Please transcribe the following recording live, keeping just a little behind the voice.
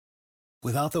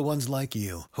Without the ones like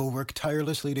you, who work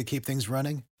tirelessly to keep things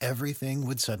running, everything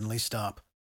would suddenly stop.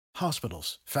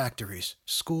 Hospitals, factories,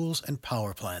 schools, and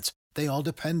power plants, they all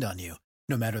depend on you.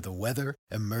 No matter the weather,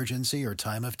 emergency, or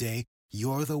time of day,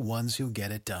 you're the ones who get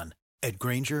it done. At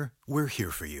Granger, we're here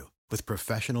for you with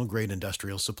professional-grade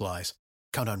industrial supplies.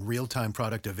 Count on real-time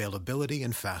product availability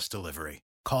and fast delivery.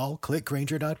 Call,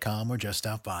 clickgranger.com, or just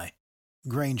stop by.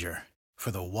 Granger, for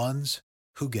the ones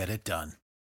who get it done.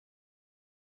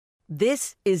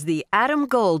 This is the Adam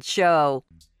Gold Show.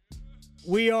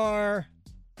 We are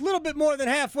a little bit more than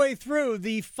halfway through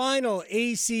the final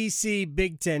ACC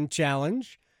Big Ten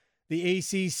Challenge. The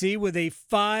ACC with a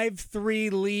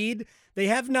 5-3 lead. They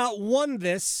have not won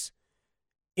this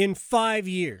in 5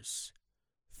 years.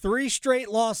 3 straight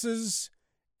losses,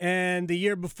 and the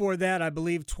year before that, I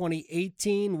believe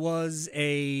 2018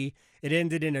 it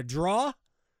ended in a draw.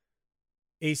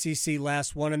 ACC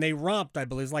last one, and they romped, I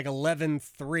believe, it was like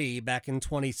 11-3 back in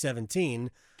 2017.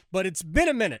 But it's been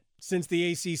a minute since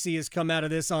the ACC has come out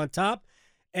of this on top.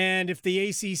 And if the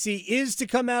ACC is to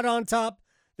come out on top,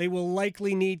 they will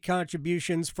likely need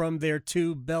contributions from their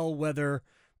 2 bellwether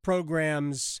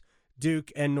programs,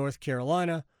 Duke and North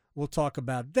Carolina. We'll talk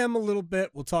about them a little bit.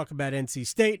 We'll talk about NC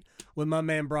State with my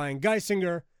man Brian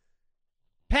Geisinger.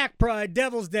 Pack Pride,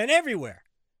 Devil's Den, everywhere.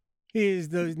 He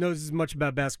knows as much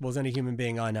about basketball as any human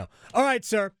being I know. All right,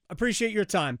 sir. Appreciate your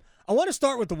time. I want to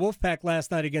start with the Wolfpack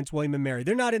last night against William & Mary.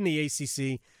 They're not in the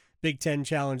ACC Big Ten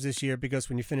Challenge this year because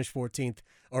when you finish 14th,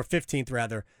 or 15th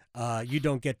rather, you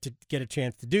don't get a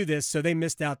chance to do this. So they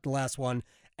missed out the last one,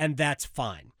 and that's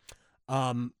fine.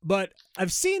 But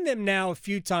I've seen them now a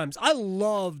few times. I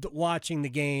loved watching the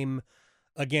game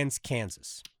against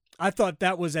Kansas. I thought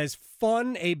that was as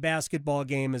fun a basketball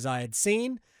game as I had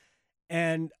seen.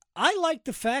 And I like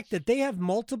the fact that they have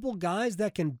multiple guys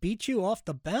that can beat you off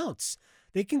the bounce.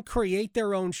 They can create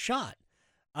their own shot.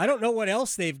 I don't know what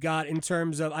else they've got in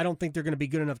terms of, I don't think they're going to be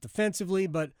good enough defensively,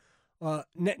 but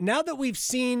now that we've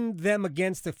seen them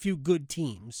against a few good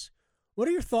teams, what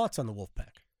are your thoughts on the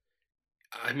Wolfpack?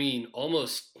 I mean,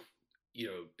 almost,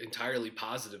 entirely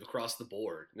positive across the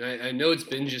board. And I know it's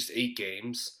been just 8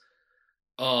 games,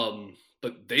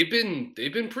 but they've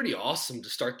been pretty awesome to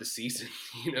start the season,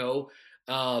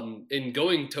 and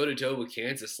going toe-to-toe with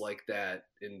Kansas like that.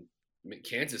 And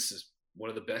Kansas is one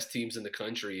of the best teams in the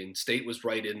country, and State was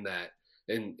right in that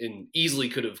and easily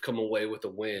could have come away with a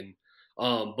win.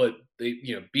 But they,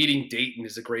 beating Dayton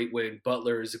is a great win.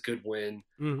 Butler is a good win.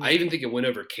 Mm-hmm. I even think a win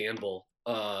over Campbell,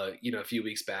 a few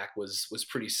weeks back was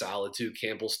pretty solid too.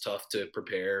 Campbell's tough to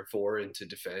prepare for and to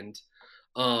defend,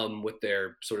 with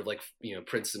their sort of like,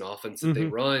 Princeton offense that they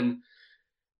run.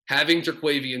 Having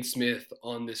Terquavian Smith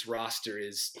on this roster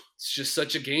it's just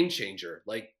such a game changer.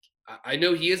 Like, I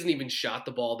know he hasn't even shot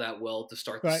the ball that well to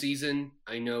start the season.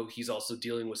 I know he's also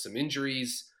dealing with some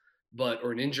injuries, but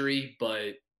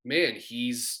man,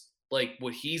 he's like,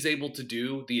 what he's able to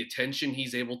do, the attention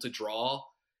he's able to draw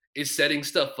is setting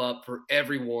stuff up for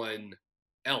everyone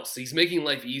else. He's making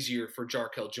life easier for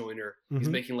Jarkel Joyner. Mm-hmm. He's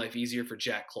making life easier for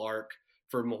Jack Clark,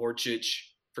 for Mahorcic,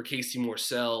 for Casey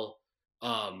Morsell,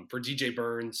 for DJ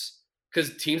Burns,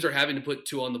 because teams are having to put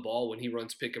 2 on the ball when he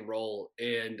runs pick and roll.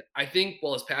 And I think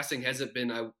while his passing hasn't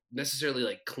been necessarily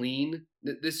like clean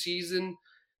this season,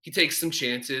 he takes some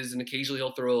chances and occasionally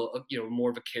he'll throw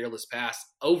more of a careless pass.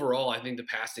 Overall, I think the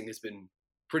passing has been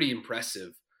pretty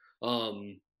impressive.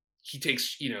 He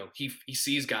takes, he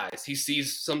sees guys.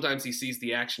 Sometimes he sees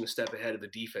the action a step ahead of the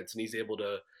defense, and he's able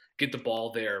to get the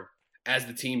ball there as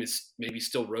the team is maybe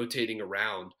still rotating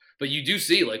around. But you do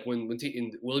see, like, when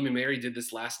William & Mary did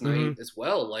this last night as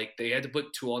well, like, they had to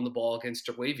put 2 on the ball against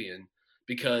Terquavian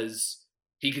because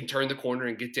he can turn the corner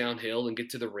and get downhill and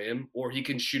get to the rim, or he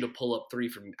can shoot a pull-up 3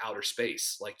 from outer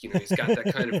space. Like, he's got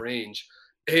that kind of range.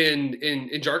 And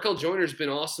Jarkel Joyner's been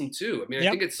awesome too. I mean,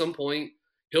 I think at some point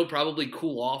he'll probably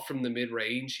cool off from the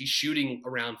mid-range. He's shooting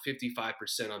around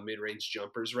 55% on mid-range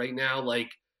jumpers right now. Like,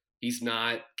 he's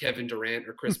not Kevin Durant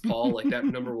or Chris Paul. Like, that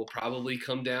number will probably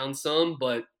come down some,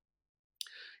 but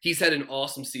he's had an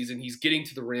awesome season. He's getting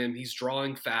to the rim. He's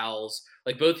drawing fouls.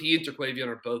 Like, both he and Terquavian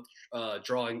are both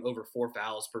drawing over 4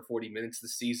 fouls per 40 minutes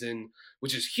this season,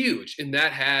 which is huge. And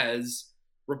that has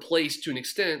replaced, to an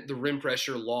extent, the rim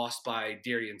pressure lost by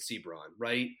Darian Sebron,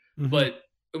 right? Mm-hmm. But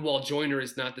while Joyner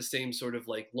is not the same sort of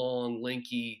like long,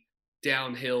 lanky,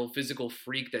 downhill physical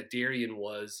freak that Darian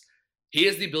was, he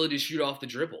has the ability to shoot off the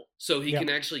dribble. So he can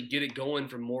actually get it going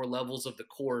from more levels of the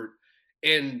court.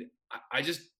 And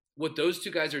what those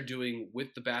 2 guys are doing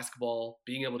with the basketball,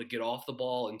 being able to get off the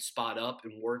ball and spot up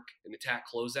and work and attack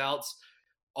closeouts,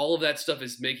 all of that stuff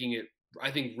is making it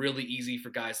I think, really easy for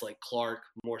guys like Clark,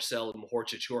 Morcell, and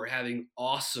Mahorcic, who are having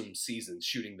awesome seasons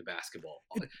shooting the basketball.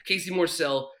 Casey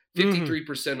Morcell,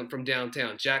 53% from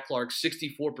downtown. Jack Clark,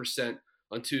 64%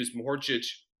 on twos. Mahorcic,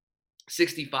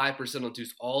 65% on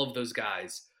twos. All of those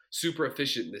guys super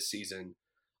efficient this season.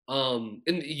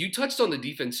 And you touched on the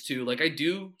defense too. Like, I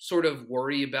do sort of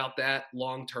worry about that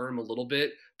long term a little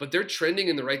bit, but they're trending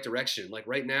in the right direction. Like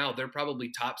right now, they're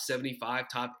probably top 75,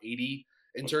 top 80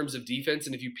 in terms of defense.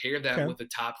 And if you pair that with a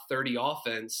top 30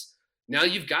 offense, now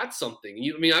you've got something.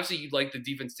 I mean, obviously you'd like the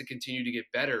defense to continue to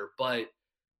get better, but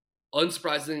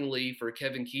unsurprisingly for a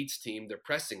Kevin Keatts team, they're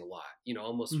pressing a lot,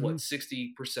 almost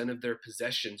 60% of their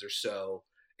possessions or so.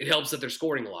 It helps that they're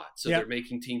scoring a lot. So they're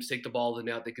making teams take the ball and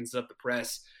out. They can set up the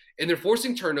press. And they're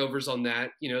forcing turnovers on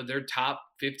that. They're top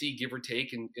 50, give or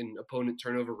take, in opponent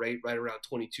turnover rate, right around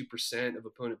 22% of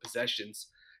opponent possessions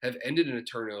have ended in a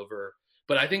turnover.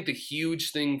 But I think the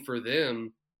huge thing for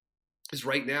them is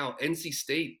right now, NC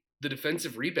State, the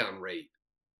defensive rebound rate.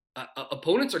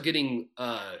 Opponents are getting,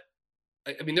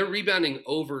 they're rebounding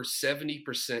over 70%,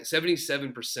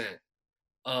 77%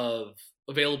 of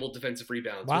available defensive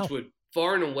rebounds, which would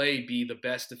far and away be the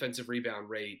best defensive rebound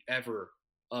rate ever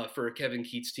for a Kevin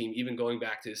Keatts team, even going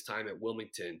back to his time at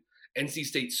Wilmington. NC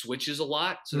State switches a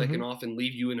lot, so that can often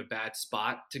leave you in a bad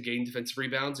spot to gain defensive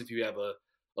rebounds if you have a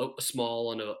small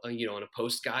on a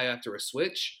post guy after a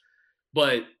switch.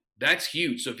 But that's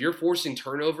huge. So if you're forcing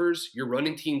turnovers, you're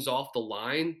running teams off the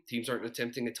line, teams aren't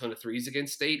attempting a ton of threes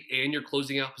against State, and you're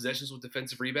closing out possessions with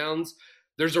defensive rebounds,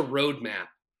 there's a roadmap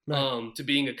to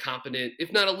being a competent,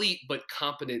 if not elite, but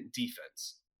competent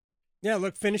defense. Yeah,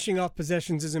 look, finishing off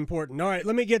possessions is important. All right,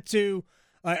 let me get to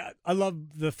I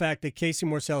love the fact that Casey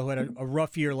Morcell, who had a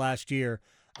rough year last year,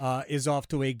 is off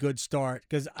to a good start,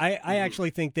 because I actually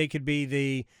think they could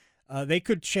be they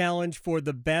could challenge for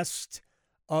the best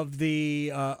of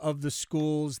the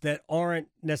schools that aren't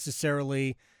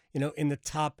necessarily in the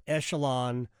top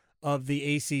echelon of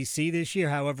the ACC this year.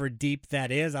 However deep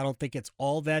that is, I don't think it's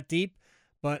all that deep,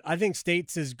 but I think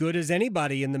State's as good as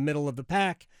anybody in the middle of the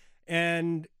pack.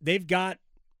 And they've got,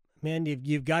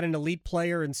 you've got an elite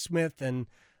player in Smith and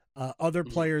other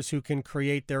players who can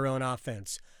create their own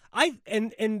offense.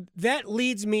 And that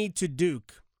leads me to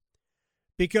Duke,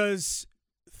 because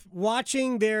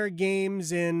watching their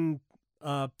games in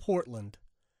Portland,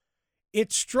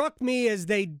 it struck me as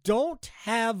they don't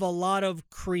have a lot of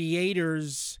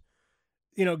creators,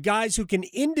 guys who can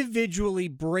individually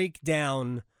break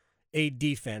down a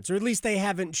defense, or at least they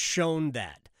haven't shown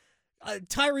that.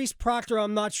 Tyrese Proctor,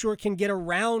 I'm not sure, can get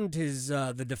around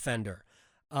the defender.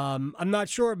 I'm not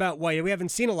sure about Whitehead. We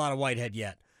haven't seen a lot of Whitehead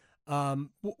yet.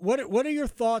 What are your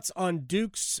thoughts on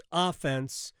Duke's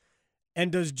offense,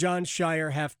 and does John Shire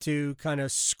have to kind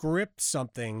of script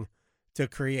something to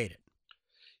create it?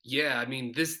 Yeah,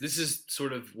 this is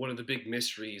sort of one of the big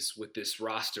mysteries with this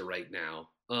roster right now,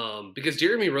 because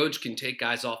Jeremy Roach can take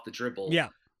guys off the dribble,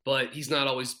 but he's not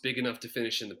always big enough to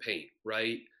finish in the paint,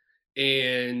 right?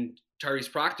 And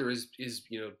Tyrese Proctor is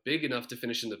big enough to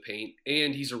finish in the paint,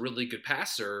 and he's a really good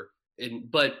passer,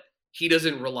 but he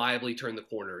doesn't reliably turn the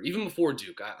corner. Even before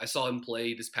Duke, I saw him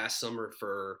play this past summer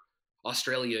for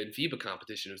Australia in FIBA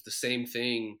competition. It was the same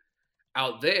thing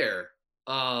out there.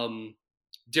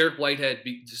 Derek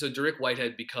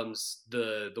Whitehead becomes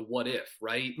the what if,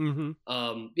 right?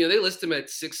 They list him at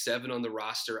 6'7" on the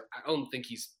roster. I don't think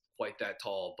he's quite that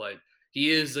tall, but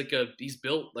he is he's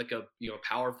built like a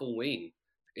powerful wing,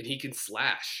 and he can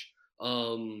slash.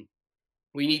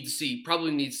 We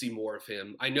probably need to see more of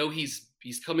him. I know he's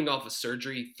coming off of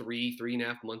surgery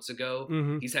 3.5 months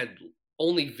ago. He's had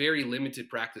only very limited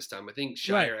practice time. I think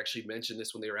Shire actually mentioned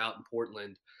this when they were out in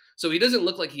Portland. So he doesn't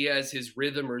look like he has his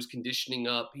rhythm or his conditioning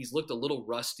up. He's looked a little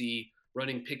rusty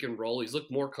running pick and roll. He's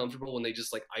looked more comfortable when they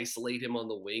just isolate him on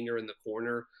the wing or in the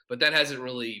corner, but that hasn't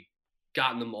really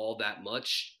gotten them all that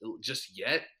much just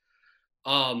yet.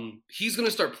 He's going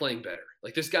to start playing better.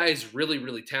 This guy is really,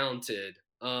 really talented.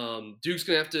 Duke's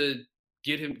going to have to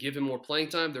give him more playing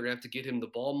time. They're going to have to get him the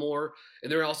ball more,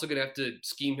 and they're also going to have to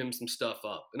scheme him some stuff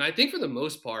up. And I think for the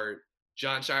most part,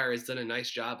 John Shire has done a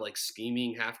nice job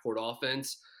scheming half-court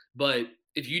offense. But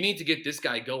if you need to get this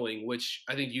guy going, which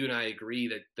I think you and I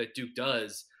agree that Duke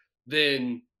does,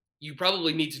 then you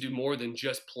probably need to do more than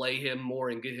just play him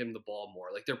more and get him the ball more.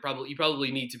 You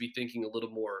probably need to be thinking a little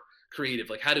more creative.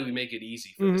 How do we make it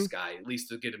easy for this guy, at least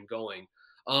to get him going?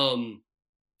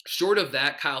 Short of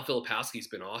that, Kyle Filipowski's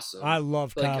been awesome. I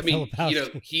love Kyle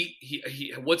Filipowski.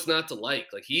 He what's not to like?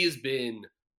 He's been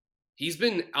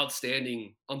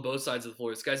outstanding on both sides of the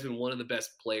floor. This guy's been one of the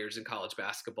best players in college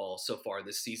basketball so far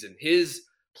this season. His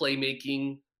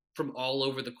playmaking from all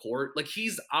over the court. Like,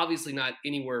 he's obviously not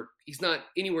anywhere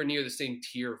near the same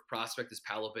tier of prospect as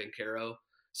Paolo Banchero.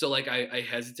 So like I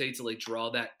hesitate to like draw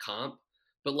that comp,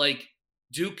 but like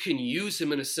Duke can use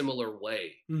him in a similar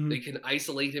way. Mm-hmm. They can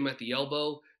isolate him at the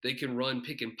elbow. They can run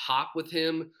pick and pop with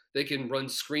him. They can run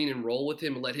screen and roll with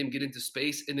him and let him get into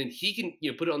space. And then he can,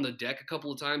 put it on the deck a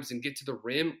couple of times and get to the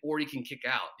rim, or he can kick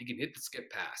out. He can hit the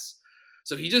skip pass.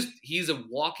 So he's a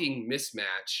walking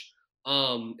mismatch.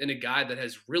 And a guy that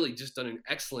has really just done an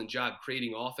excellent job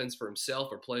creating offense for himself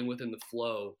or playing within the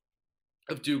flow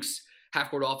of Duke's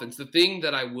half-court offense. The thing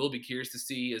that I will be curious to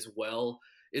see as well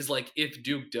is like if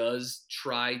Duke does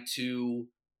try to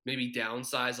maybe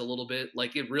downsize a little bit.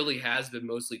 Like, it really has been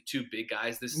mostly two big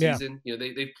guys this season.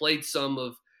 They've played some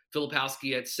of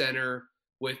Filipowski at center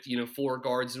with, 4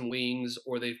 guards and wings,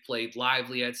 or they've played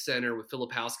Lively at center with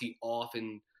Filipowski off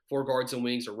and 4 guards and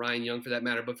wings, or Ryan Young for that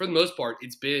matter. But for the most part,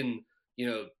 it's been,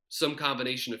 some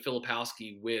combination of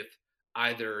Filipowski with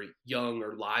either Young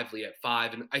or Lively at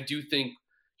 5. And I do think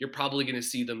you're probably going to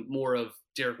see them more of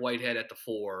Derek Whitehead at the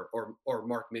 4 or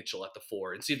Mark Mitchell at the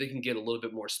 4 and see if they can get a little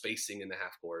bit more spacing in the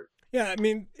half court. Yeah, I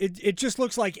mean, it just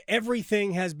looks like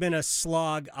everything has been a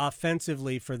slog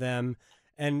offensively for them,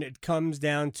 and it comes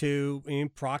down to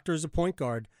Proctor's a point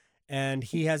guard, and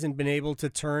he hasn't been able to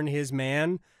turn his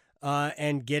man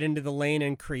and get into the lane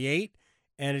and create,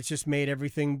 and it's just made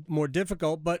everything more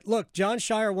difficult. But look, John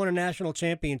Shire won a national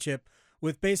championship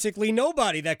with basically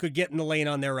nobody that could get in the lane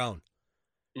on their own.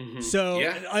 Mm-hmm. So,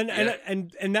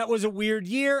 and that was a weird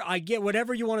year. I get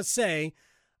whatever you want to say.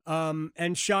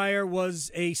 And Shire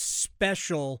was a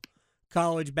special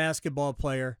college basketball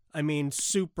player. I mean,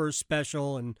 super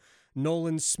special. And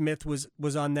Nolan Smith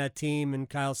was on that team, and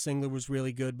Kyle Singler was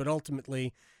really good. But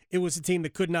ultimately, it was a team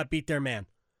that could not beat their man.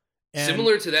 And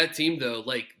similar to that team, though,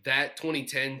 like that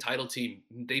 2010 title team,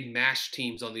 they mashed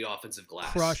teams on the offensive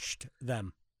glass, crushed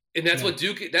them. And that's what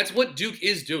Duke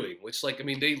is doing, which, like, I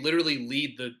mean, they literally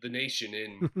lead the nation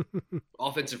in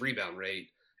offensive rebound rate,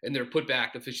 and their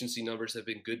putback efficiency numbers have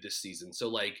been good this season. So,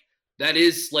 like, that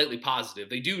is slightly positive.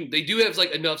 They do have,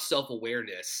 like, enough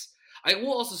self-awareness. I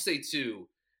will also say, too,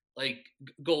 like,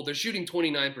 Gold, they're shooting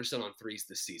 29% on threes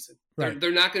this season. Right.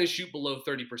 They're not going to shoot below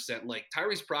 30%. Like,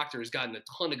 Tyrese Proctor has gotten a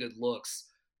ton of good looks,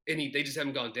 and they just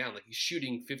haven't gone down. Like, he's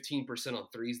shooting 15% on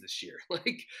threes this year.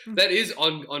 Like, that is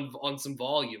on some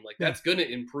volume. Like, that's going to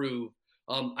improve.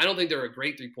 I don't think they're a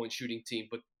great three-point shooting team,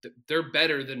 but they're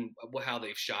better than how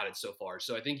they've shot it so far.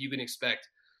 So I think you can expect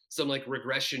some, like,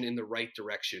 regression in the right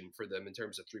direction for them in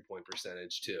terms of three-point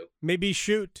percentage too. Maybe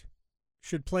should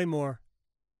play more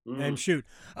and shoot.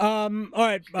 All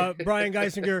right, Brian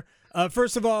Geisinger.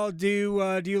 First of all, do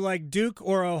you like Duke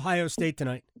or Ohio State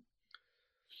tonight?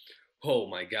 Oh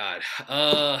my God.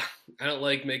 I don't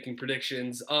like making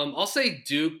predictions. I'll say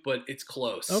Duke, but it's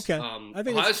close. Okay. I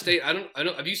think Ohio State. I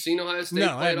don't. Have you seen Ohio State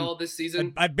play at all this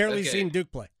season? I've barely seen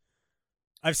Duke play.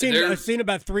 I've seen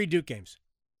about 3 Duke games.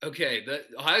 Okay.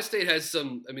 Ohio State has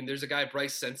some. I mean, there's a guy,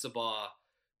 Bryce Sensabaugh,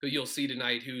 who you'll see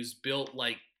tonight, who's built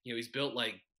like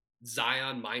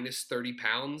Zion minus 30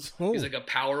 pounds. Oh. He's like a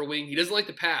power wing. He doesn't like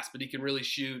to pass, but he can really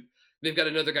shoot. They've got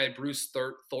another guy, Bruce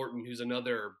Thornton, who's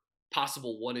another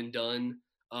possible one and done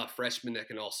freshman that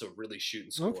can also really shoot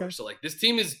and score. Okay. So like this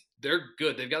team they're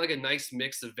good. They've got like a nice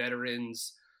mix of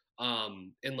veterans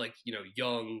and like,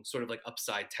 young sort of like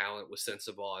upside talent with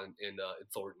Sensabaugh and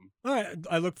Thornton. All right.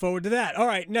 I look forward to that. All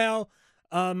right. Now,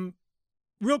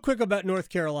 real quick about North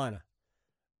Carolina.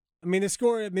 I mean,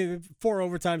 4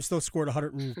 overtimes, still scored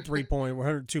 103 points,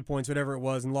 102 points, whatever it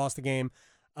was, and lost the game.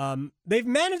 They've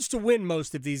managed to win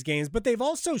most of these games, but they've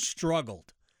also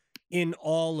struggled in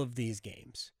all of these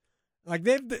games. Like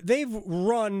they've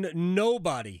run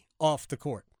nobody off the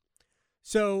court.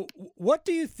 So what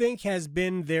do you think has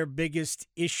been their biggest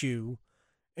issue?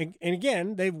 And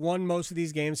again, they've won most of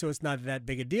these games, so it's not that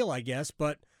big a deal, I guess.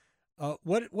 But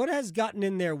what has gotten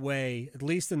in their way, at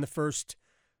least in the first,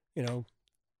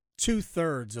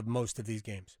 2/3 of most of these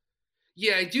games?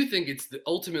 Yeah, I do think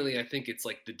ultimately I think it's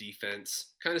like the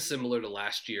defense, kind of similar to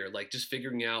last year, like just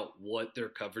figuring out what their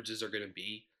coverages are going to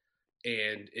be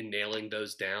and nailing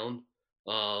those down.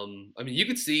 I mean, you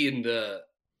could see in the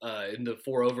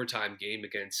 4 overtime game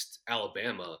against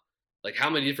Alabama, like how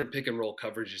many different pick and roll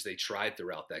coverages they tried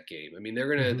throughout that game. I mean, they're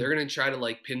gonna try to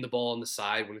like pin the ball on the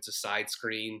side when it's a side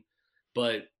screen,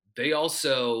 but they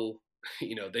also,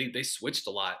 they switched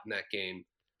a lot in that game.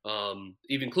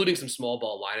 Even including some small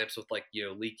ball lineups with like,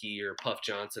 Leaky or Puff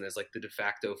Johnson as like the de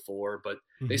facto 4, but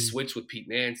they switched with Pete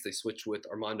Nance, they switched with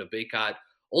Armando Bacot.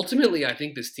 Ultimately, I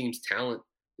think this team's talent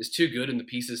is too good and the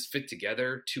pieces fit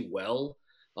together too well.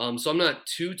 So I'm not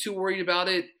too worried about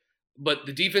it. but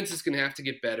the defense is going to have to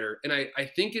get better. And I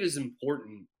think it is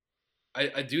important.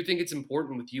 I do think it's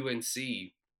important with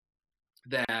UNC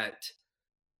that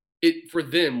for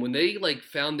them, when they like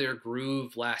found their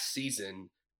groove last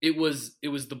season, it was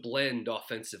the blend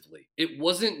offensively. It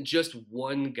wasn't just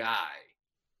one guy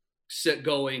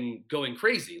going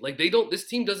crazy. Like this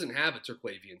team doesn't have a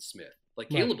Terquavian Smith. Like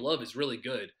Caleb Love is really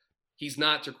good. He's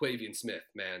not Terquavian Smith,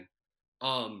 man.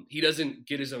 He doesn't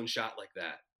get his own shot like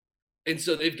that. And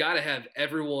so they've got to have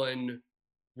everyone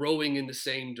rowing in the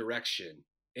same direction.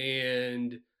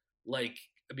 And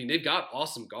they've got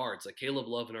awesome guards. Like Caleb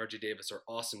Love and RJ Davis are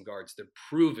awesome guards. They're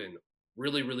proven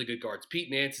really, really good guards.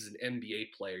 Pete Nance is an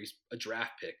NBA player. He's a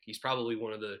draft pick. He's probably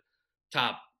one of the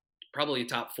probably a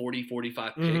top 40,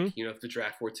 45 pick, if the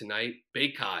draft for tonight.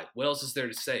 Baycott, what else is there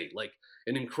to say? Like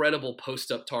an incredible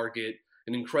post-up target,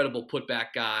 an incredible putback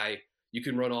guy. You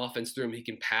can run offense through him. He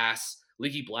can pass.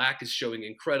 Leaky Black is showing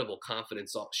incredible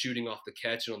confidence shooting off the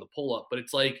catch and on the pull-up. But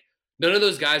it's like none of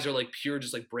those guys are like pure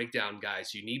just like breakdown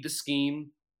guys. You need the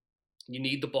scheme. You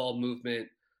need the ball movement.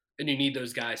 And you need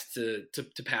those guys to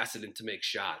pass it and to make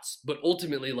shots. But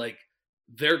ultimately, like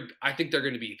I think they're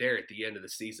going to be there at the end of the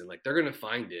season. Like they're going to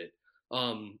find it.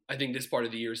 I think this part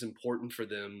of the year is important for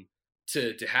them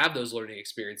to have those learning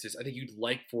experiences. I think you'd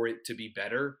like for it to be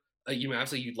better.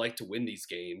 Obviously you'd like to win these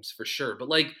games for sure, but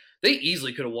like they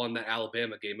easily could have won that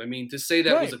Alabama game. I mean, to say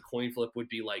that was a coin flip would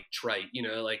be like trite,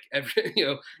 if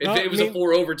it was a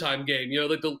 4 overtime game,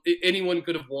 anyone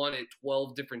could have won it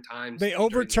 12 different times. They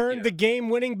overturned the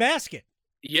game-winning basket.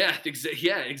 Yeah,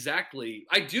 exactly.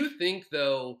 I do think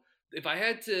though, if I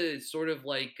had to sort of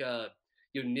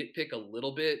nitpick a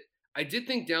little bit, I did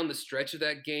think down the stretch of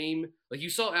that game, like you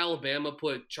saw Alabama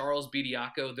put Charles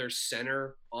Bediako, their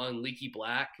center, on Leaky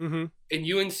Black, and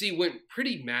UNC went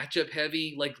pretty matchup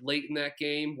heavy, like late in that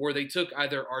game, where they took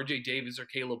either RJ Davis or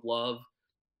Caleb Love,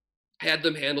 had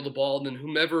them handle the ball, and then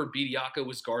whomever Bediako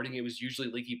was guarding, it was usually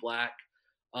Leaky Black.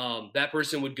 That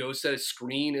person would go set a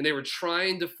screen, and they were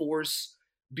trying to force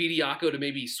Bediako to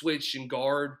maybe switch and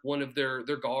guard one of their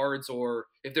guards, or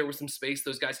if there was some space,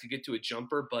 those guys could get to a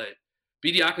jumper, but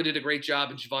Bediako did a great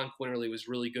job, and Javon Quinterly was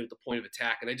really good at the point of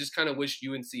attack. And I just kind of wish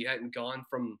UNC hadn't gone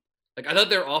from I thought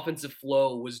their offensive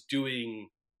flow was doing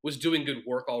good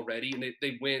work already, and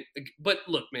they went. But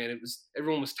look, man,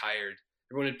 everyone was tired.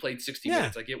 Everyone had played 60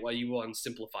 minutes. I get why you want to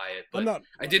simplify it, but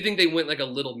I did think they went like a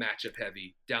little matchup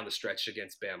heavy down the stretch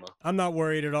against Bama. I'm not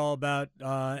worried at all about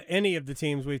any of the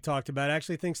teams we've talked about. I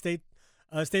actually think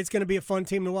State's going to be a fun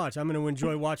team to watch. I'm going to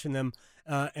enjoy watching them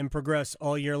and progress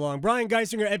all year long. Brian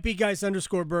Geisinger at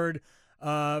 @BGeis_bird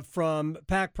from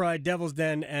Pack Pride, Devil's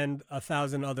Den, and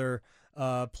 1,000 other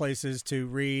places to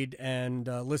read and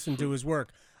listen to his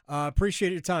work.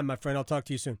 Appreciate your time, my friend. I'll talk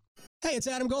to you soon. Hey, it's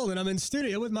Adam Golden. I'm in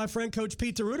studio with my friend Coach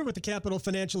Pete DeRuiter with the Capital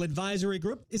Financial Advisory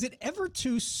Group. Is it ever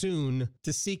too soon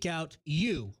to seek out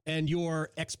you and your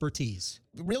expertise?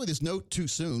 Really, there's no too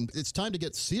soon. It's time to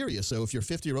get serious. So if you're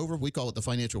 50 or over, we call it the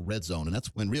financial red zone. And that's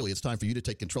when really it's time for you to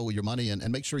take control of your money and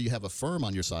make sure you have a firm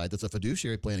on your side that's a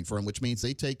fiduciary planning firm, which means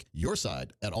they take your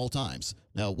side at all times.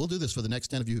 Now, we'll do this for the next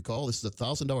 10 of you who call. This is a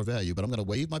 $1,000 value, but I'm going to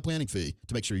waive my planning fee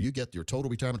to make sure you get your total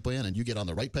retirement plan and you get on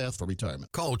the right path for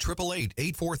retirement. Call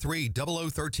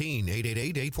 888-843-0013,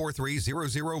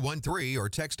 888-843-0013, or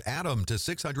text Adam to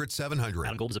 600-700.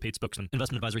 Adam Gold is a paid spokesman.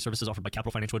 Investment advisory services offered by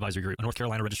Capital Financial Advisory Group, a North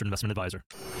Carolina registered investment advisor.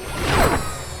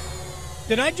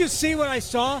 Did I just see what I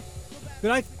saw?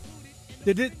 Did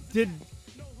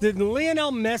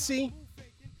Lionel Messi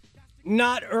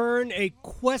not earn a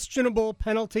questionable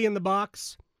penalty in the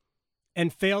box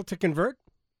and fail to convert?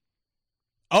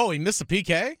 Oh, he missed a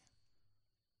PK?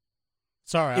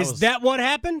 Sorry. Is that what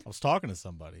happened? I was talking to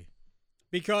somebody.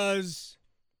 Because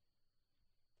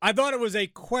I thought it was a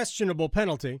questionable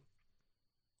penalty.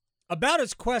 About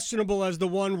as questionable as the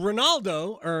one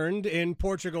Ronaldo earned in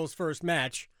Portugal's first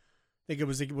match. I think it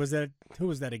was who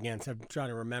was that against? I'm trying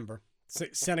to remember.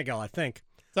 Senegal, I think.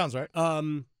 Sounds right.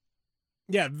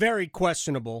 Yeah, very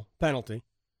questionable penalty.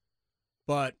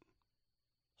 But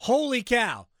holy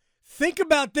cow. Think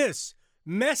about this.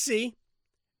 Messi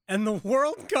and the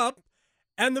World Cup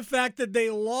and the fact that they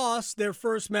lost their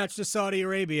first match to Saudi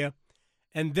Arabia,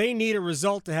 and they need a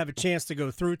result to have a chance to go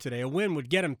through today. A win would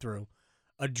get them through.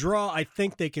 A draw, I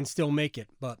think they can still make it.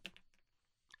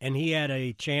 And he had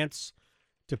a chance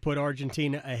to put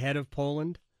Argentina ahead of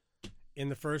Poland in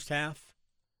the first half,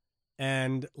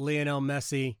 and Lionel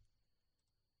Messi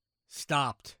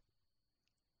stopped.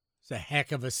 It's a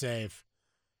heck of a save.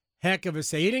 Heck of a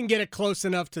save. He didn't get it close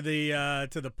enough to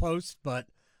the post, but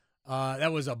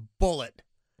that was a bullet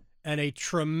and a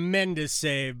tremendous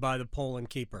save by the Poland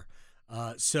keeper.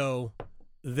 So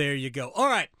there you go. All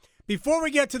right. before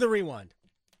we get to the rewind,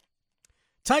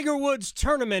 Tiger Woods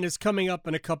tournament is coming up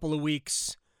in a couple of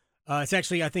weeks. It's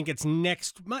actually, I think it's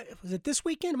next. Was it this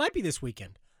weekend? It might be this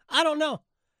weekend. I don't know.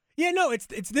 Yeah, no, it's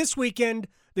this weekend.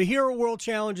 The Hero World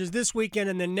Challenge is this weekend,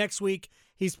 and then next week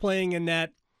he's playing in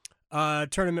that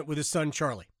tournament with his son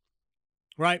Charlie.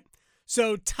 Right?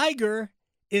 So Tiger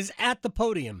is at the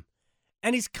podium,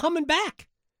 and he's coming back.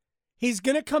 He's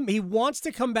going to come. He wants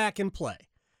to come back and play.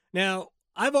 Now,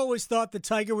 I've always thought that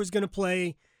Tiger was going to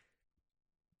play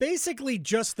basically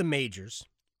just the majors,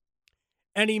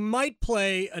 and he might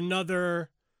play another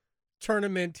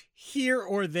tournament here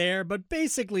or there, but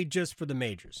basically just for the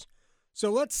majors. So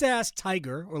let's ask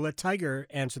Tiger, or let Tiger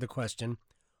answer the question,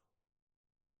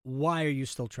 why are you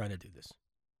still trying to do this?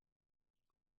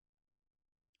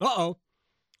 Uh-oh.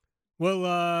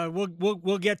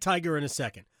 We'll get Tiger in a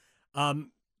second. A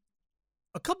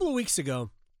couple of weeks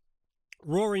ago,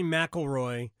 Rory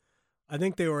McIlroy, I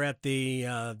think they were at the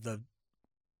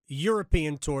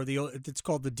European Tour, it's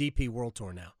called the DP World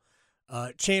Tour now,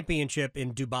 championship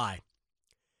in Dubai.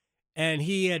 And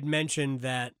he had mentioned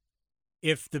that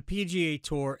if the PGA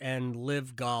Tour and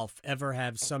Live Golf ever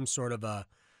have some sort of a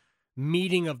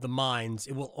meeting of the minds,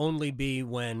 it will only be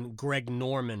when Greg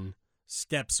Norman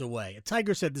steps away.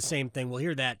 Tiger said the same thing. We'll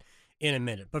hear that in a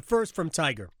minute. But first from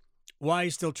Tiger, why are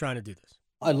you still trying to do this?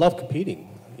 I love competing.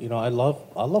 I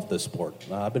love this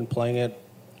sport. I've been playing it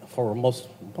for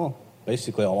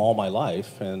basically all my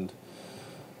life. And,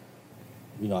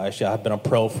 actually I've been a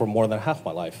pro for more than half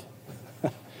my life.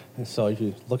 And so if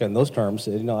you look at those terms,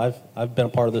 I've been a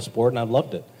part of this sport and I've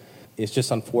loved it. It's just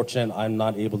unfortunate I'm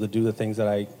not able to do the things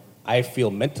that I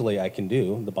feel mentally I can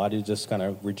do. The body just kind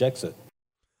of rejects it.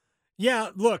 Yeah,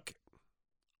 look,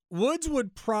 Woods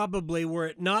would probably, were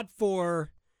it not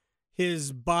for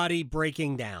his body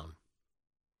breaking down.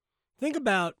 Think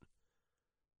about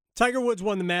Tiger Woods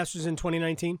won the Masters in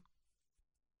 2019.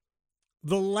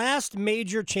 The last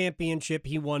major championship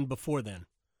he won before then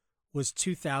was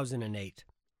 2008.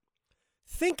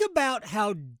 Think about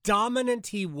how dominant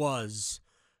he was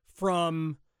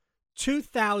from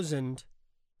 2000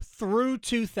 through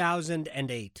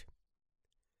 2008.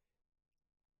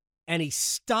 And he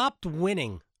stopped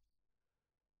winning.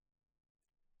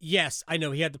 Yes, I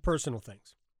know he had the personal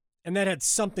things. And that had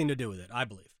something to do with it, I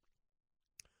believe.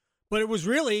 But it was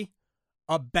really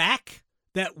a back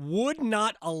that would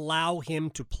not allow him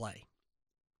to play.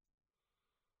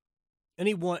 And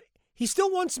he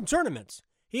still won some tournaments.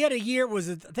 He had a year, I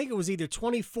think it was either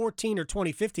 2014 or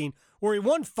 2015, where he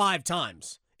won 5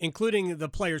 times, including the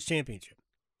Players' Championship.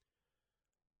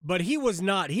 But he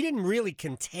didn't really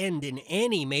contend in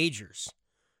any majors.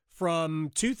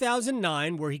 From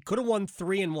 2009, where he could have won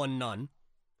 3 and won none.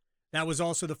 That was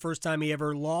also the first time he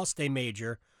ever lost a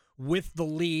major with the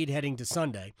lead heading to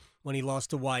Sunday, when he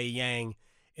lost to Wai Yang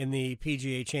in the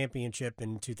PGA Championship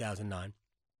in 2009.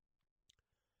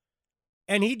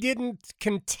 And he didn't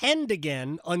contend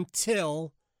again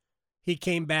until he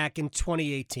came back in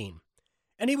 2018.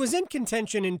 And he was in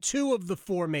contention in 2 of the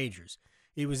 4 majors.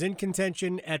 He was in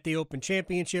contention at the Open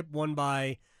Championship, won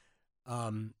by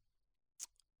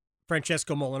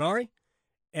Francesco Molinari,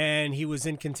 and he was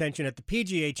in contention at the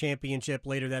PGA Championship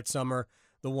later that summer.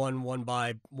 The one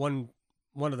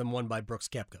of them won by Brooks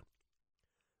Koepka.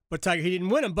 But Tiger, he didn't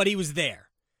win them, but he was there.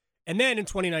 And then in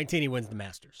 2019, he wins the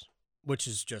Masters, which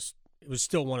is it was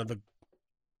still one of the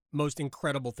most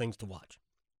incredible things to watch.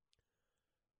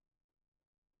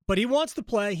 But he wants to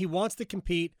play. He wants to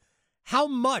compete. How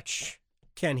much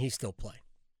can he still play?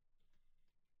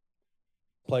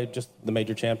 Play just the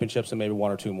major championships and maybe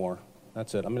 1 or 2 more.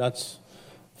 That's it. That's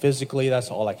physically, that's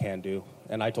all I can do.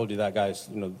 And I told you that, guys,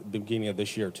 the beginning of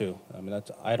this year too.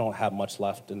 I don't have much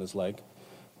left in this leg.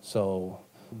 So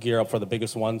gear up for the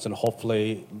biggest ones, and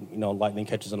hopefully, lightning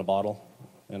catches in a bottle.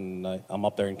 And I'm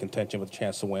up there in contention with a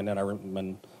chance to win,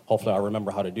 and hopefully I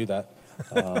remember how to do that.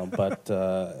 But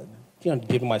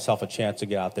giving myself a chance to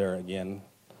get out there again.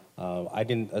 I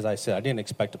didn't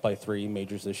expect to play 3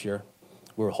 majors this year.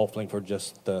 We were hoping for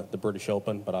just the British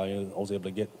Open, but I was able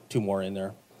to get 2 more in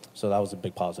there. So that was a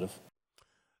big positive.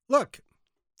 Look,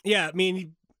 yeah,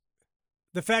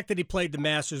 the fact that he played the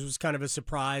Masters was kind of a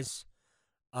surprise.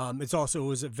 It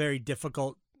was a very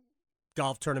difficult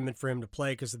golf tournament for him to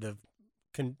play because of the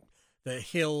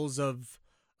hills of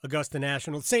Augusta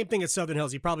National. Same thing at Southern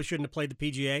Hills. He probably shouldn't have played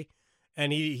the PGA,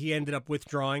 and he ended up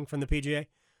withdrawing from the PGA.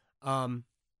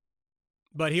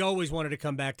 But he always wanted to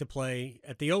come back to play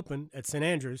at the Open at St.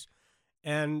 Andrews.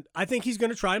 And I think he's going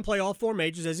to try and play all 4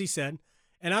 majors, as he said.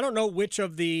 And I don't know which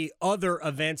of the other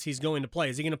events he's going to play.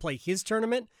 Is he going to play his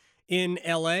tournament in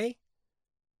L.A.? Is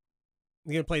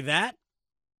he going to play that?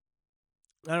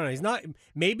 I don't know. He's not.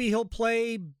 Maybe he'll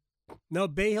play. No,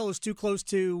 Bay Hill is too close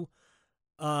to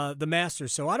the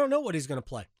Masters, so I don't know what he's going to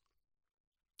play.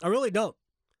 I really don't.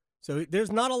 So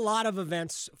there's not a lot of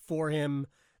events for him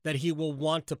that he will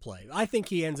want to play. I think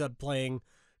he ends up playing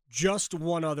just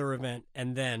one other event,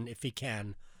 and then, if he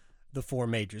can, the 4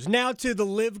 majors. Now to the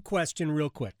live question real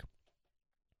quick.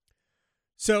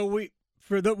 So we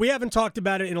haven't talked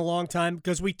about it in a long time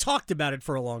because we talked about it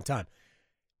for a long time.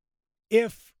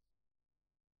 If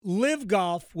Live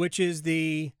Golf, which is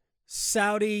the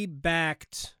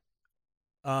Saudi-backed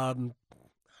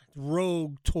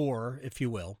rogue tour, if you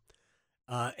will,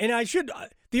 and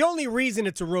the only reason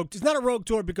it's not a rogue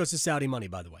tour because of Saudi money,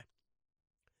 by the way.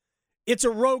 It's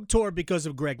a rogue tour because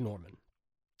of Greg Norman,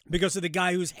 because of the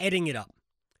guy who's heading it up.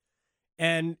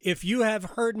 And if you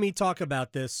have heard me talk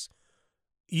about this,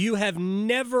 you have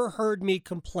never heard me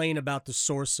complain about the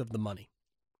source of the money.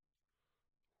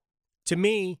 To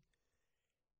me,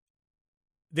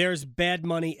 there's bad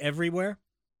money everywhere.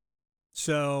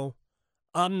 So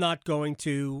I'm not going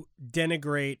to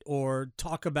denigrate or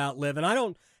talk about Live. And I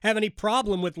don't have any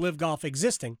problem with Live Golf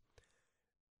existing.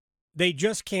 They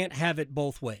just can't have it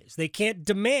both ways. They can't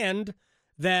demand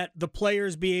that the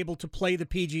players be able to play the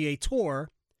PGA Tour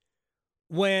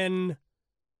when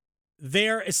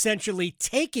they're essentially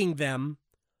taking them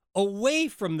away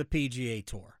from the PGA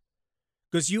Tour.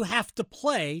 Because you have to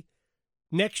play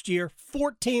next year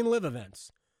 14 Live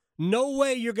events. No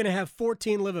way you're going to have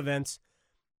 14 Live events.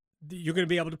 You're going to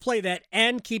be able to play that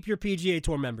and keep your PGA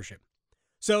Tour membership.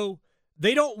 So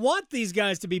they don't want these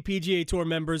guys to be PGA Tour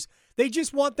members. They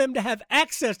just want them to have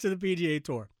access to the PGA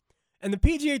Tour. And the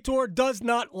PGA Tour does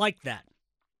not like that.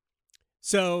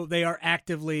 So they are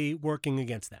actively working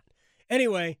against that.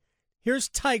 Anyway, here's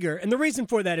Tiger. And the reason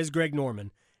for that is Greg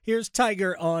Norman. Here's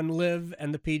Tiger on Live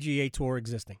and the PGA Tour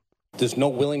existing. There's no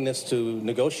willingness to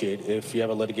negotiate if you have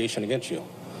a litigation against you.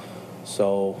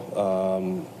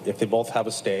 So if they both have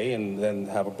a stay and then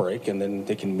have a break and then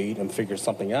they can meet and figure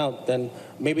something out, then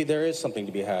maybe there is something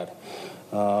to be had.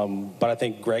 But I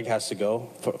think Greg has to go,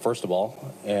 first of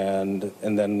all, and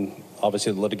then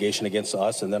obviously the litigation against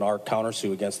us and then our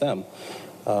countersuit against them.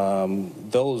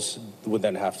 Those would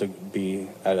then have to be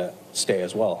at a stay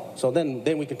as well. So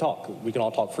then we can talk. We can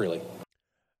all talk freely.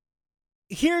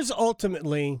 Here's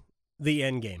ultimately the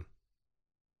end game.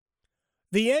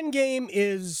 The end game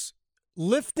is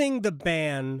lifting the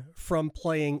ban from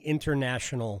playing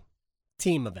international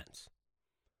team events.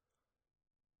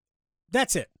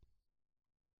 That's it.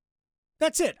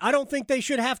 That's it. I don't think the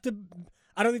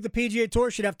PGA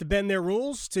Tour should have to bend their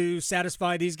rules to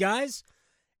satisfy these guys.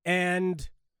 And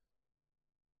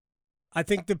I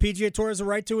think the PGA Tour has a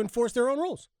right to enforce their own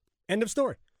rules. End of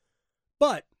story.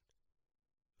 But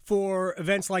for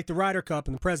events like the Ryder Cup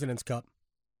and the President's Cup,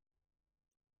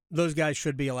 those guys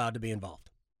should be allowed to be involved.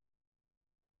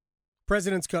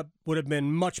 President's Cup would have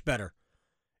been much better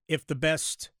if the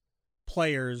best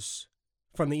players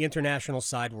from the international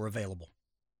side were available.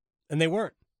 And they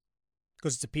weren't,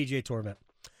 because it's a PGA Tour event.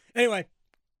 Anyway,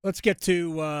 let's get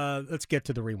to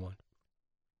the rewind.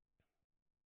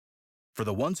 For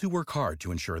the ones who work hard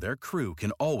to ensure their crew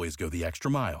can always go the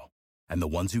extra mile, and the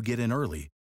ones who get in early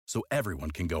so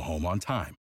everyone can go home on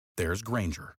time, there's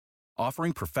Grainger,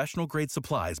 offering professional-grade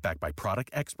supplies backed by product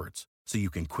experts so you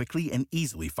can quickly and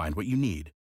easily find what you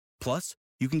need. Plus,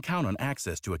 you can count on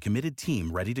access to a committed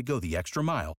team ready to go the extra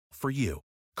mile for you.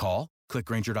 Call, click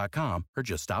Grainger.com, or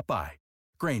just stop by.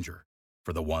 Grainger,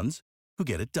 for the ones who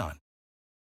get it done.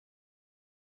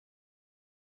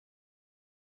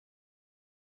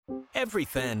 Every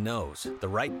fan knows the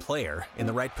right player in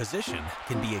the right position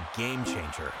can be a game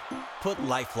changer. Put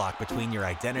LifeLock between your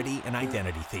identity and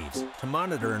identity thieves to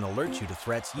monitor and alert you to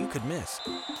threats you could miss.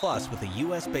 Plus, with a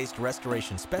U.S.-based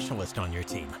restoration specialist on your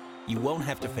team, you won't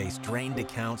have to face drained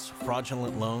accounts,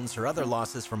 fraudulent loans, or other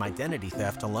losses from identity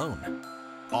theft alone.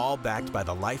 All backed by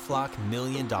the LifeLock $1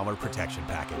 Million Protection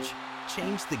Package.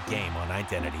 Change the game on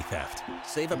identity theft.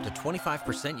 Save up to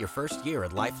 25% your first year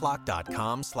at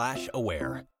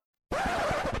LifeLock.com/aware.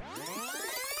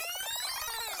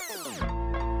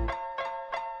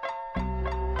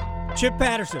 Chip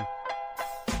Patterson,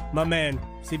 my man,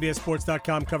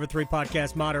 CBSSports.com Cover 3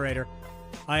 podcast moderator.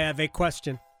 I have a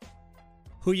question.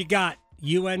 Who you got?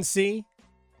 UNC,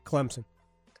 Clemson?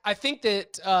 I think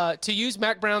that to use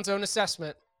Mac Brown's own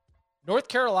assessment, North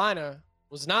Carolina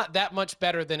was not that much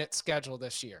better than its schedule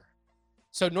this year.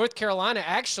 So North Carolina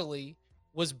actually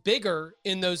was bigger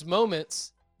in those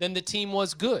moments than the team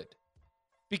was good,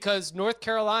 because North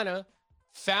Carolina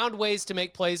found ways to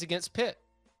make plays against Pitt.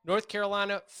 North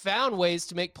Carolina found ways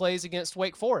to make plays against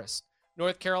Wake Forest.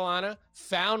 North Carolina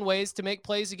found ways to make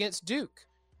plays against Duke.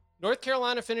 North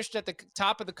Carolina finished at the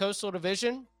top of the Coastal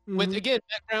Division with, again,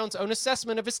 Matt Brown's own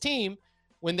assessment of his team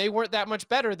when they weren't that much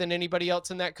better than anybody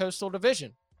else in that Coastal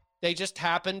Division. They just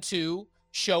happened to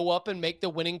show up and make the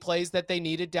winning plays that they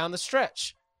needed down the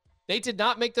stretch. They did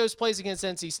not make those plays against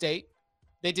NC State.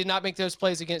 They did not make those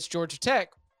plays against Georgia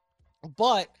Tech.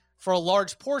 But for a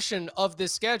large portion of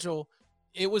this schedule,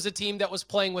 it was a team that was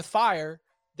playing with fire,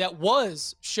 that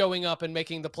was showing up and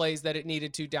making the plays that it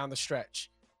needed to down the stretch.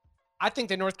 I think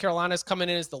that North Carolina is coming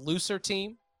in as the looser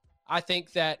team. I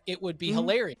think that it would be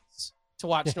hilarious to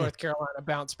watch North Carolina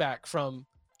bounce back from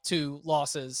 2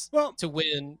 losses to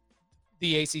win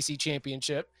the ACC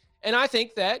championship. And I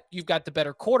think that you've got the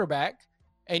better quarterback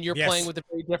and you're playing with a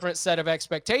very different set of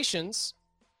expectations.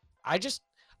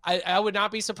 I would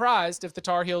not be surprised if the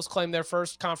Tar Heels claim their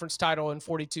first conference title in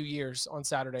 42 years on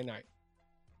Saturday night.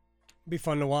 Be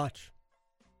fun to watch.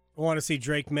 I want to see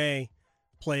Drake May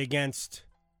play against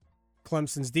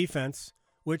Clemson's defense,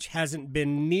 which hasn't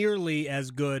been nearly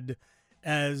as good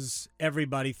as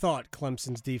everybody thought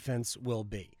Clemson's defense will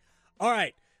be. All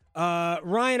right.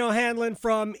 Ryan O'Hanlon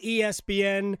from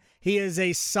ESPN. He is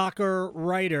a soccer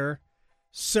writer.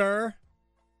 Sir,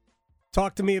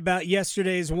 talk to me about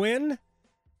yesterday's win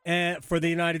for the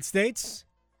United States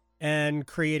and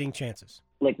creating chances.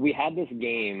 Like, we had this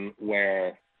game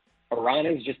where Iran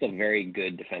is just a very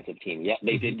good defensive team. Yeah,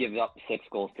 they did give up 6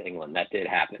 goals to England. That did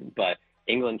happen. But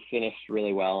England finished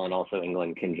really well, and also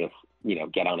England can just,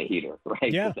 get on a heater,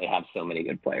 right? Yeah. Because they have so many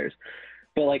good players.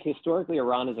 But, like, historically,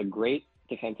 Iran is a great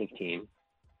defensive team.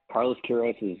 Carlos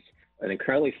Queiroz is an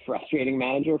incredibly frustrating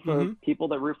manager for people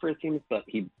that root for his teams, but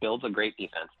he builds a great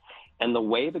defense. And the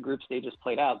way the group stages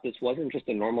played out, this wasn't just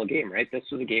a normal game, right? This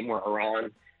was a game where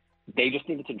Iran, they just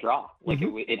needed to draw. Like,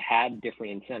 it had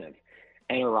different incentives.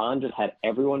 And Iran just had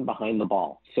everyone behind the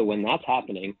ball. So when that's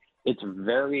happening, it's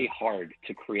very hard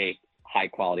to create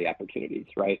high-quality opportunities,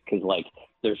 right? Because, like,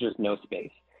 there's just no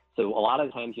space. So a lot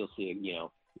of times you'll see,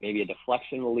 maybe a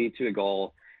deflection will lead to a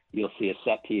goal. You'll see a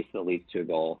set piece that leads to a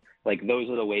goal. Like, those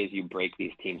are the ways you break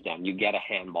these teams down. You get a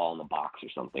handball in the box or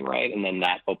something, right? And then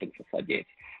that opens the floodgates.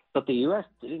 But the U.S.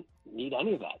 didn't need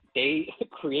any of that. They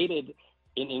created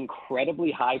an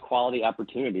incredibly high-quality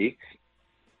opportunity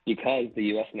because the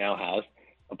U.S. now has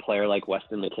a player like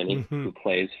Weston McKennie, who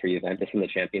plays for Juventus in the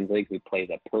Champions League, who plays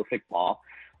a perfect ball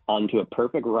onto a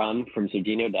perfect run from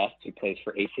Serginho Dest, who plays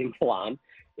for AC Milan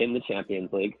in the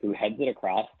Champions League, who heads it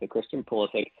across to Christian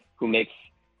Pulisic, who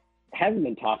hasn't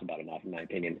been talked about enough, in my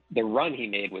opinion. The run he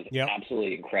made was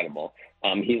absolutely incredible.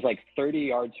 He's like 30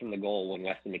 yards from the goal when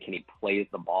Weston McKennie plays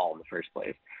the ball in the first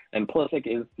place. And Pulisic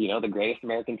is, the greatest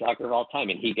American soccer of all time,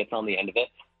 and he gets on the end of it,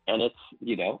 and it's,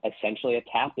 essentially a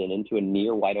tap-in into a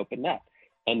near wide-open net.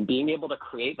 And being able to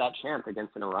create that chance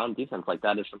against an Iran defense like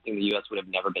that is something the U.S. would have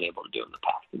never been able to do in the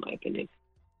past, in my opinion.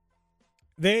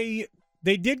 They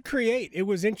did create. It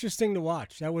was interesting to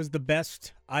watch. That was the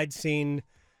best I'd seen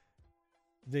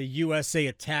the USA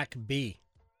attack be,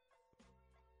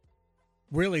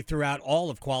 really, throughout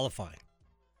all of qualifying.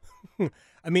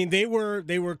 I mean, they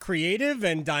were creative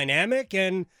and dynamic,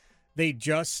 and they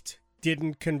just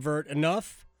didn't convert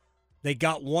enough. They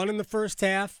got one in the first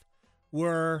half.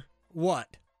 Were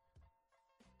what?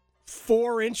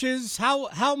 4 inches?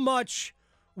 How much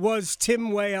was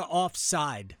Tim Weah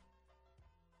offside?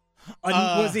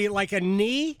 Was he like a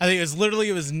knee? I think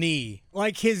it was knee.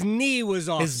 Like his knee was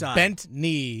offside. His bent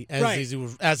knee as he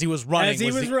was running. As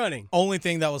he was running. Only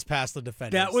thing that was past the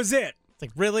defenders. That was it. It's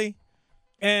like, really?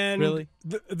 And really?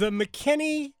 The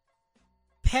McKennie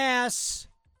pass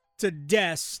to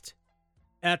Dest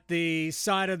at the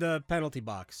side of the penalty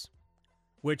box,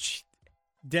 which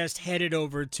Dest headed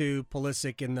over to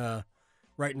Pulisic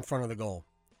right in front of the goal.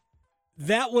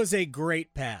 That was a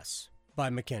great pass by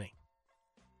McKennie.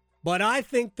 But I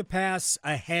think the pass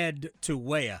ahead to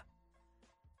Weah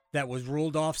that was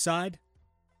ruled offside,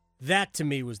 that to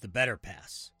me was the better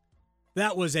pass.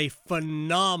 That was a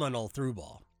phenomenal through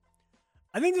ball.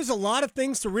 I think there's a lot of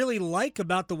things to really like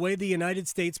about the way the United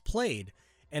States played,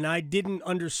 and I didn't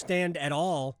understand at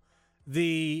all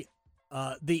the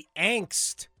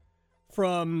angst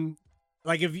from,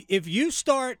 like, if you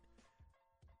start,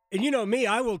 and you know me,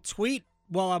 I will tweet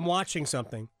while I'm watching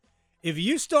something. If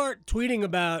you start tweeting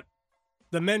about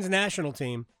the men's national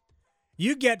team,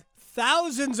 you get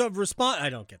thousands of I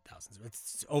don't get thousands.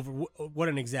 It's over. What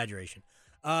an exaggeration.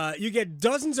 You get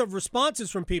dozens of responses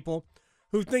from people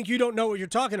who think you don't know what you're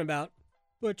talking about,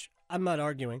 which I'm not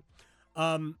arguing.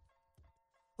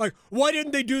 Like, why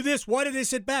didn't they do this? Why did they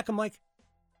sit back? I'm like,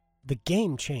 the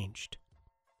game changed.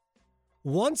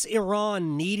 Once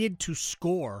Iran needed to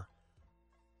score,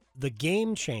 the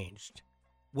game changed.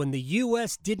 when the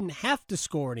U.S. didn't have to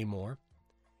score anymore,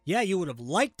 yeah, you would have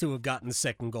liked to have gotten the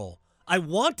second goal. I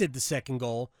wanted the second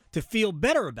goal to feel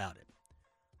better about it.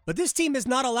 But this team is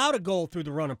not allowed a goal through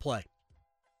the run of play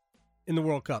in the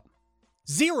World Cup.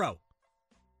 0.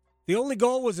 The only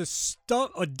goal was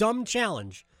a dumb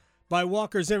challenge by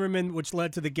Walker Zimmerman, which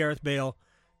led to the Gareth Bale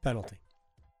penalty.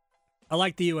 I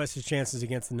like the U.S.'s chances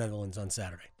against the Netherlands on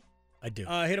Saturday. I do.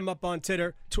 Hit him up on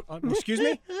Twitter. Excuse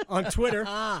me? On Twitter.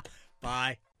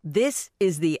 Bye. This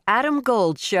is the Adam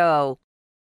Gold Show.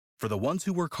 For the ones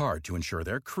who work hard to ensure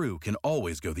their crew can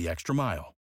always go the extra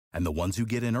mile, and the ones who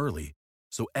get in early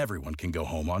so everyone can go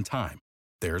home on time,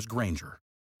 there's Grainger,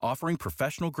 offering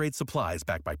professional-grade supplies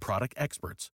backed by product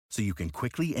experts so you can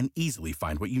quickly and easily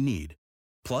find what you need.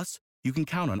 Plus, you can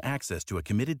count on access to a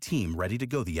committed team ready to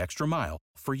go the extra mile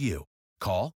for you.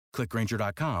 Call, click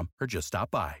Grainger.com, or just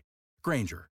stop by.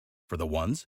 Grainger, for the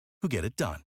ones who get it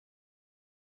done.